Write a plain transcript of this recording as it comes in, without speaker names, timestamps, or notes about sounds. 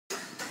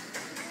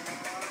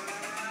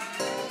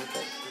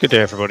Good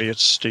day everybody,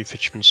 it's Steve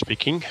Hitchman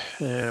speaking.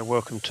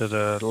 Welcome to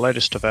the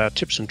latest of our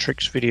tips and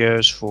tricks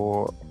videos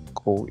for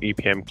Core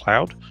EPM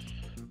Cloud.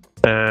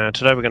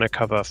 Today we're going to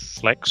cover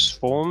flex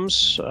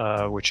forms,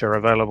 which are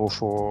available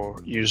for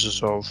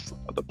users of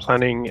the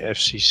planning,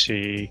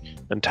 FCC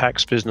and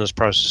tax business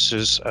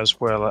processes, as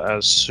well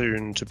as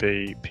soon to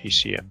be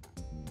PCM.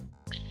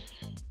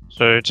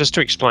 So just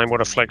to explain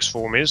what a flex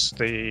form is,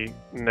 the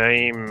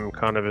name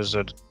kind of is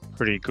a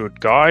pretty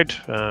good guide.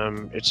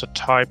 It's a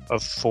type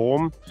of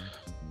form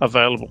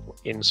available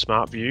in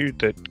SmartView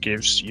that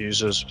gives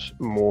users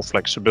more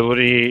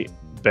flexibility,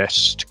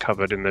 best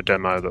covered in the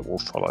demo that will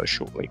follow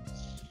shortly.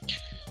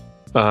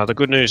 The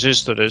good news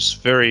is that it's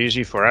very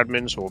easy for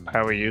admins or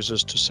power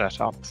users to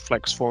set up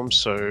flex forms,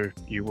 so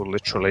you will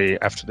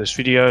literally, after this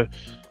video,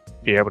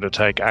 be able to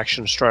take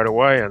action straight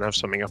away and have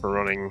something up and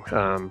running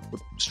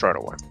straight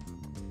away.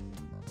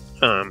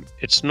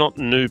 It's not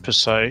new per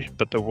se,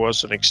 but there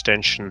was an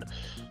extension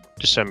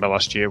December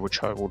last year,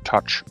 which I will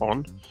touch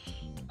on.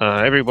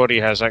 Everybody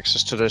has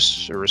access to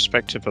this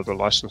irrespective of the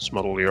license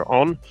model you're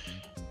on.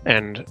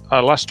 And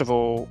last of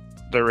all,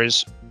 there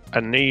is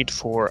a need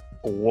for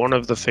one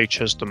of the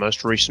features, the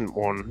most recent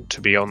one,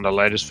 to be on the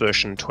latest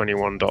version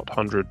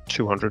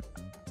 21.100.200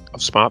 of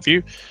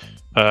SmartView.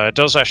 It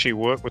does actually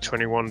work with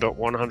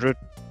 21.100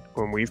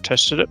 when we've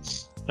tested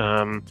it.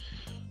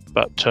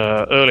 But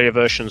earlier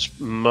versions,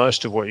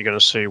 most of what you're going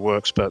to see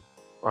works, but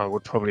I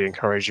would probably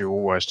encourage you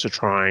always to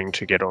trying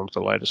to get onto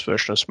the latest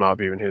version of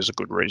SmartView, and here's a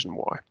good reason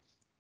why.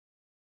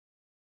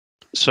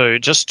 So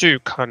just to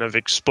kind of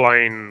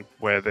explain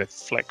where the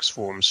flex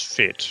forms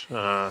fit,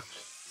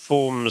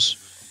 forms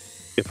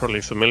you're probably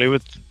familiar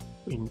with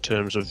in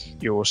terms of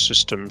your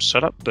system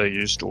setup. They're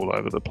used all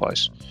over the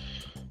place.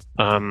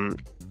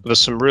 There's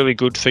some really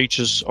good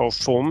features of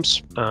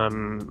forms,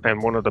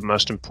 and one of the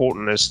most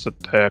important is that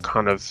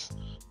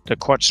they're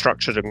quite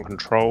structured and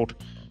controlled,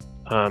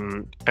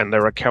 and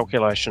there are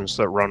calculations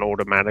that run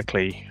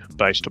automatically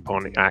based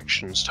upon the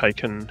actions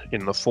taken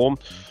in the form,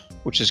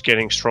 which is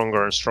getting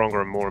stronger and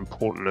stronger and more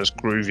important as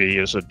Groovy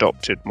is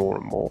adopted more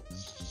and more.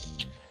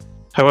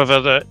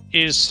 However, there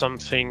is some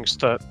things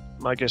that,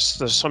 I guess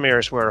there's some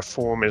areas where a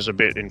form is a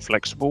bit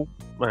inflexible,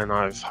 and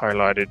I've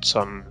highlighted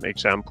some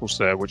examples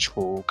there which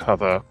we'll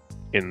cover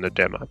in the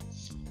demo.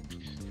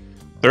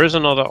 There is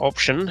another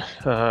option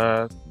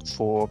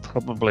for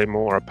probably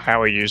more a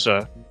power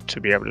user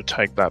to be able to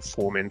take that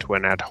form into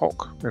an ad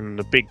hoc, and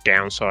the big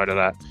downside of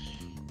that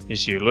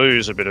is you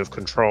lose a bit of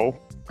control.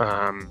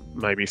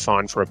 Maybe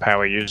fine for a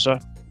power user,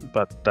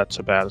 but that's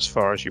about as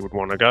far as you would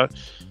want to go.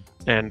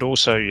 And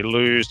also you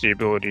lose the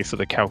ability for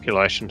the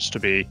calculations to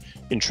be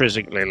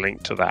intrinsically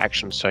linked to the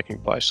actions taking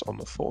place on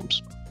the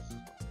forms.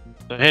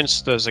 So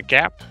hence there's a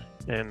gap,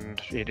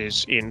 and it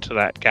is into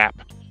that gap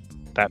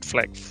that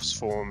flex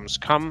forms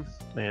come,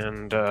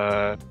 and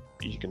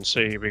you can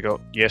see we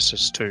got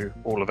yeses to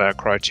all of our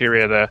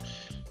criteria there,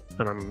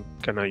 and I'm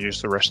going to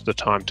use the rest of the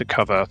time to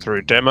cover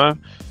through demo.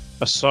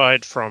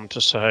 Aside from to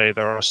say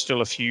there are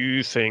still a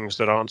few things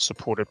that aren't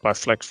supported by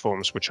flex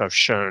forms, which I've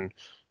shown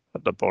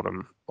at the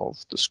bottom of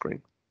the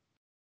screen.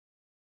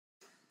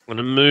 I'm going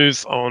to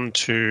move on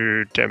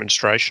to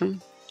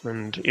demonstration,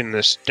 and in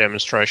this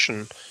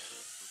demonstration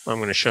I'm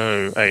going to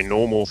show a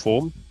normal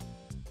form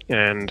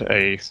and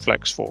a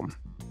flex form.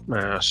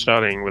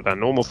 Starting with our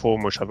normal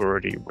form, which I've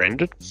already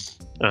rendered.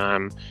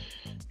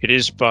 It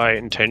is by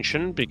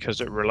intention because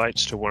it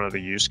relates to one of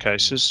the use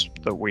cases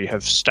that we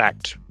have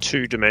stacked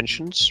 2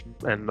 dimensions,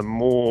 and the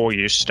more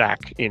you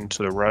stack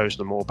into the rows,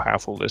 the more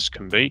powerful this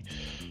can be.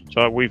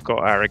 So we've got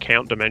our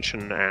account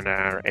dimension and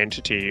our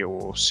entity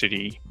or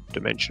city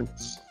dimension.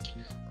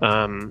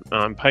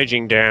 I'm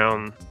paging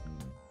down.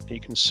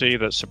 You can see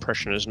that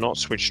suppression is not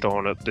switched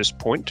on at this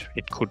point.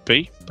 It could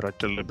be, but I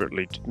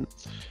deliberately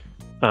didn't.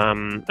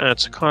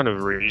 It's a kind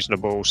of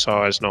reasonable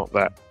size, not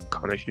that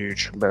kind of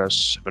huge, about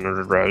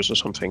 700 rows or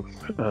something.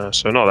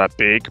 So not that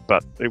big,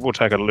 but it will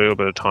take a little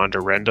bit of time to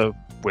render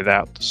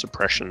without the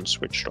suppression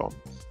switched on.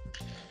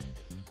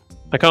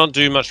 I can't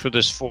do much with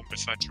this form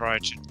if I try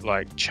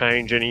to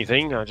change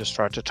anything. I just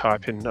try to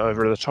type in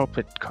over the top.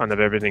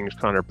 Everything's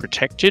kind of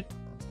protected.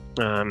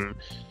 And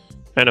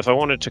if I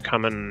wanted to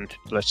come and,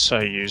 let's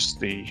say, use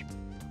the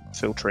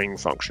filtering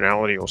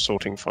functionality or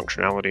sorting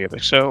functionality of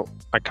Excel,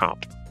 I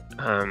can't.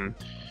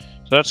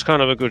 So that's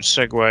kind of a good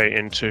segue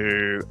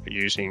into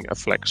using a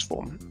flex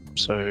form.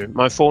 So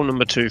my form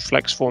number 2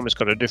 flex form has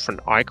got a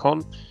different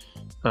icon.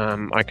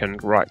 I can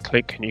right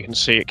click and you can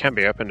see it can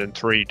be opened in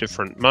 3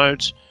 different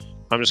modes.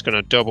 I'm just going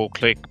to double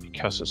click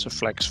because it's a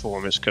flex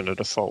form. It's going to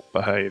default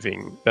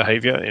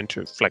behavior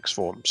into flex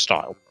form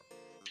style.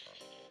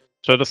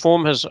 So the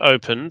form has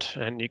opened,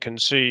 and you can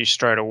see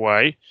straight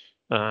away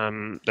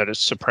that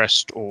it's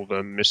suppressed all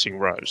the missing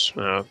rows.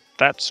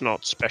 That's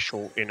not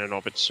special in and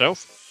of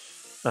itself.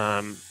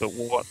 But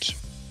what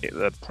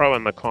the pro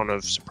and the con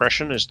of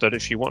suppression is that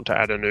if you want to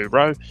add a new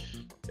row,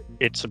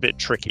 it's a bit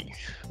tricky.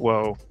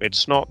 Well,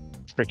 it's not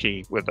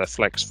tricky with a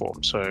flex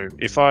form. So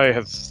if I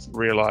have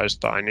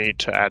realized that I need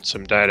to add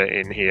some data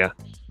in here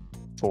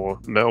for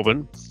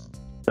Melbourne,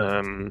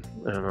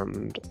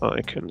 and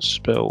I can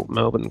spell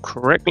Melbourne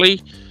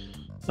correctly.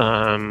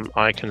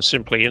 I can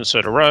simply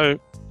insert a row,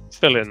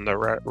 fill in the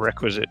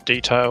requisite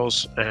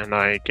details, and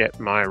I get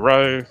my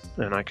row,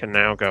 and I can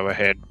now go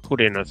ahead,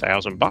 put in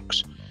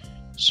 $1,000,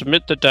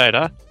 submit the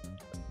data,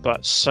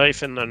 but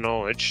safe in the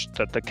knowledge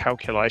that the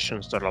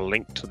calculations that are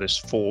linked to this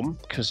form,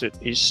 because it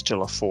is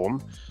still a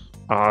form,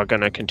 are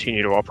going to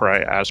continue to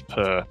operate as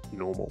per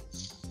normal.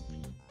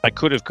 I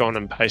could have gone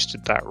and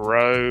pasted that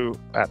row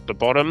at the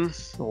bottom,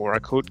 or I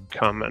could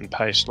come and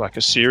paste like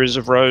a series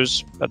of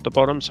rows at the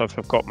bottom. So if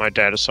I've got my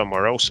data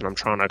somewhere else and I'm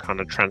trying to kind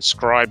of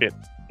transcribe it,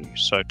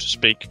 so to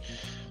speak,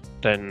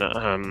 then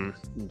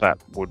that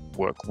would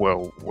work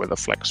well with a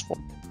flex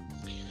form.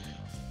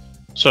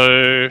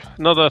 So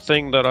another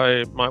thing that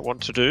I might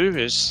want to do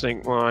is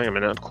think, well,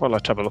 I'd quite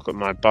like to have a look at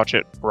my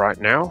budget right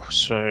now.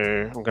 So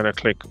I'm going to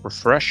click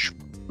refresh.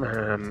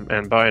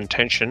 And by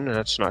intention,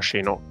 that's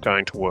actually not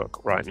going to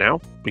work right now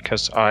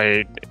because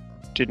I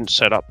didn't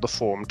set up the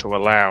form to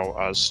allow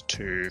us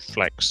to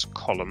flex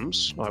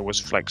columns. I was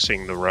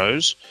flexing the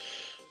rows.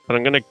 But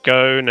I'm going to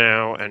go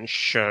now and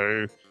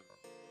show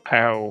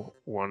how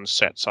one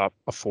sets up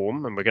a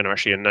form, and we're going to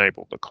actually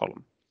enable the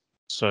column.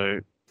 So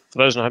for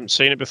those who haven't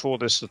seen it before,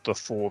 this is the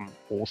form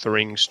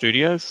authoring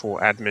studio for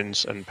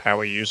admins and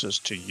power users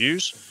to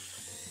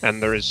use.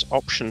 And there is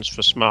options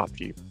for Smart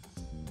View.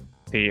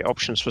 The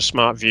options for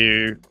Smart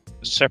View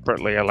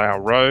separately allow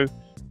row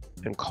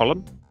and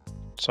column.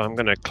 So I'm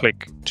going to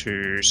click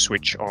to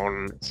switch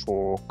on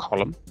for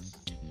column.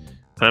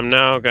 I'm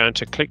now going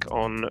to click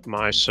on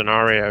my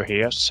scenario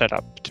here, set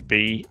up to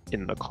be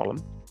in the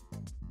column.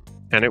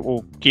 And it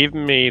will give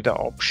me the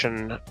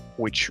option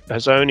which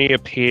has only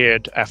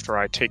appeared after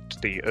I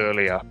ticked the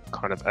earlier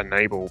kind of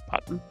enable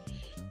button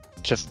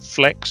to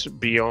flex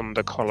beyond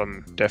the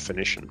column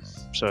definition.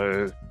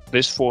 So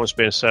this form has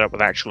been set up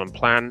with actual and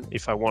plan.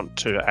 If I want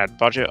to add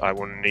budget, I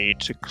will need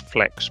to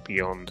flex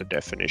beyond the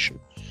definition.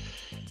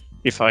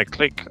 If I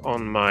click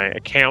on my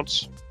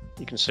accounts,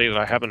 you can see that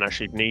I haven't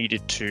actually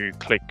needed to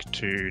click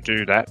to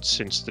do that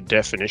since the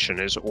definition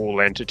is all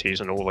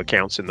entities and all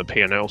accounts in the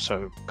P&L,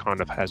 so it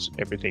kind of has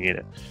everything in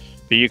it.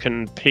 But you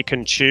can pick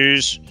and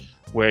choose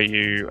where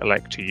you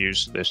elect to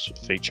use this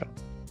feature.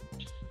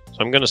 So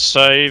I'm going to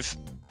save.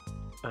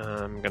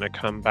 I'm going to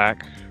come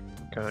back,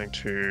 going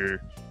to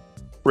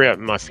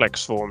reopen my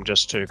flex form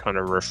just to kind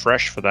of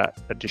refresh for that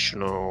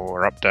additional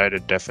or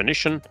updated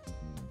definition.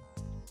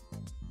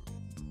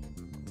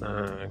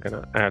 I'm going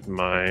to add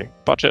my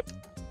budget.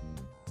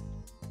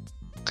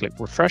 Click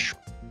refresh.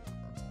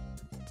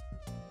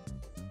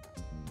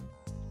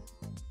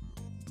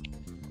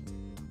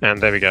 And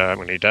there we go, I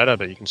haven't any data,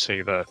 but you can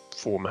see the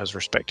form has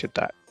respected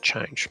that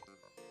change.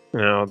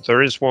 Now,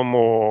 there is one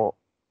more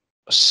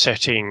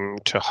setting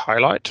to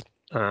highlight.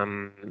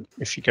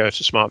 If you go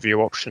to Smart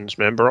View Options,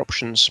 Member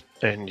Options,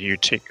 and you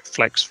tick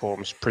Flex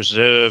Forms,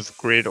 Preserve,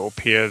 Grid, or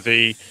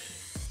POV,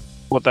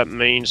 what that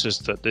means is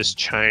that this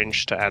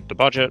change to add the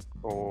budget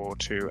or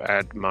to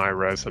add my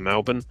row for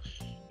Melbourne,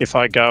 if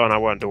I go, and I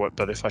won't do it,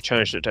 but if I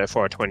changed it to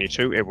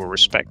FY22, it will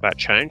respect that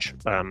change.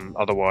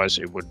 Otherwise,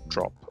 it would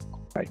drop.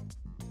 Okay.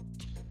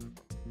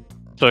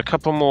 So a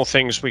couple more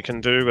things we can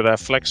do with our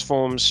flex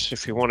forms.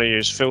 If you want to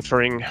use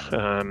filtering,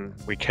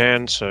 we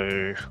can.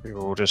 So we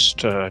will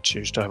just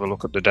choose to have a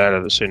look at the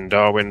data that's in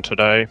Darwin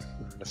today.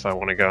 If I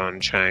want to go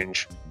and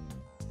change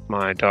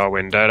my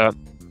Darwin data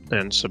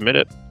and submit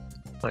it,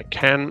 I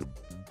can.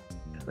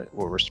 And it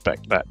will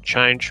respect that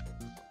change.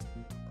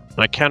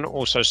 I can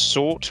also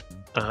sort.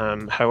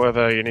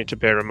 However, you need to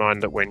bear in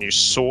mind that when you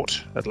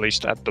sort, at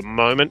least at the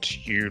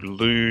moment, you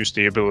lose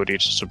the ability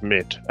to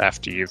submit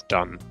after you've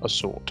done a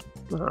sort.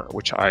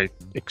 Which I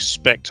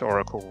expect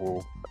Oracle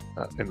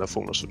will, in the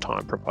fullness of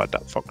time, provide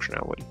that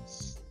functionality.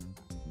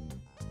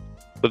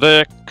 So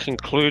that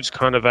concludes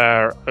kind of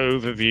our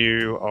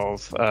overview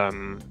of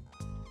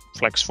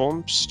flex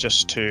forms.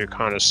 Just to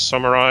kind of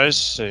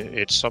summarize,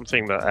 it's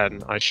something that,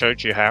 and I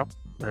showed you how,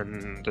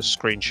 and the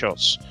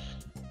screenshots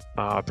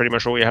are pretty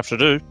much all you have to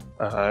do.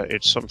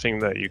 It's something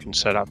that you can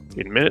set up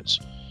in minutes.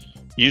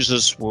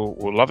 Users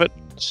will love it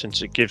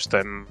since it gives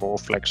them more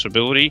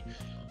flexibility.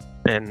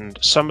 And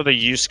some of the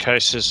use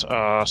cases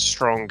are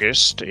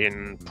strongest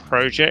in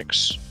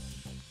projects,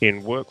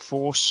 in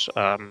workforce,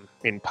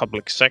 in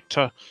public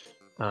sector,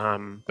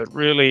 but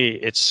really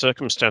it's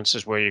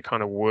circumstances where you're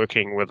kind of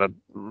working with a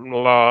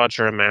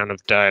larger amount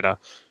of data,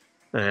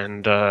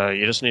 and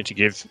you just need to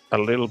give a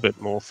little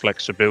bit more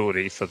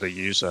flexibility for the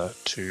user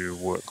to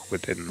work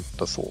within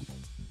the form.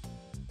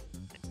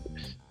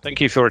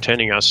 Thank you for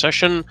attending our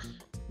session.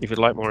 If you'd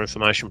like more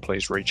information,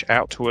 please reach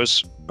out to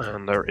us.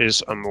 And there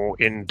is a more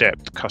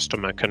in-depth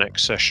Customer Connect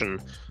session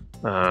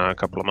a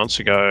couple of months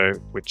ago,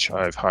 which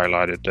I've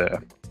highlighted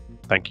there.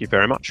 Thank you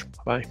very much.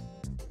 Bye.